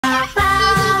Baa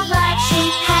Baa Black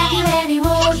Sheep, have you any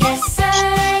wool? Yes sir,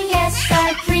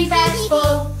 3 bags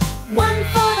full. 1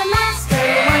 for the master,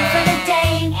 1 for the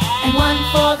dame, and 1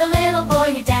 for the little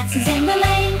boy who dances in the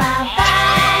lane. Baa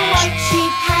Baa White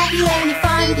Sheep, have you any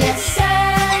fun? Yes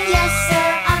sir,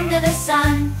 under the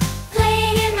sun.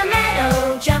 Playing in the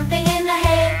meadow, jumping in the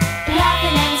hay,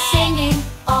 laughing and singing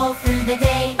all through the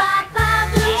day. Baa Baa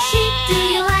Blue Sheep, do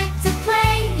you like to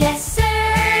play? Yes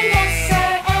sir,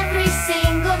 every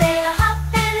single day. A hop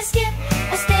and a skip,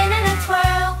 a spin and a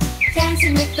twirl,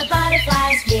 dancing with the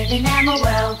butterflies, giving them a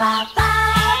whirl. Baa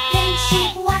Baa Pink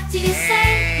Sheep, what do you say?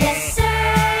 Yes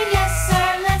sir,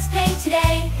 let's paint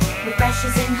today. With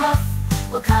brushes and hoof,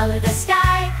 we'll color the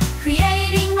sky,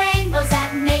 creating rainbows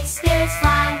that make spirits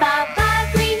fly. Baa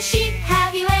Baa Green Sheep,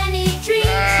 have you any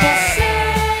dreams? Yes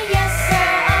sir,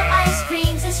 of ice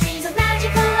creams and streams of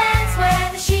magical lands where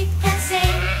the sheep can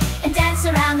sing and dance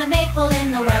around the maple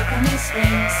in the welcoming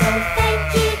spring. So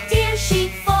thank you, dear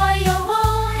sheep, for your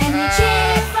wool and your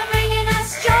cheer, for bringing us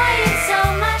joy and so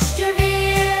much to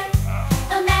rear.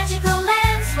 The magical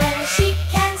lands where the sheep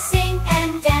can sing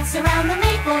and dance around the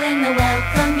maple in the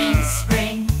welcoming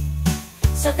spring.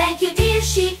 So thank you, dear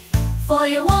sheep, for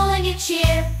your wool and your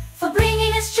cheer, for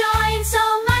bringing us joy and so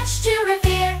much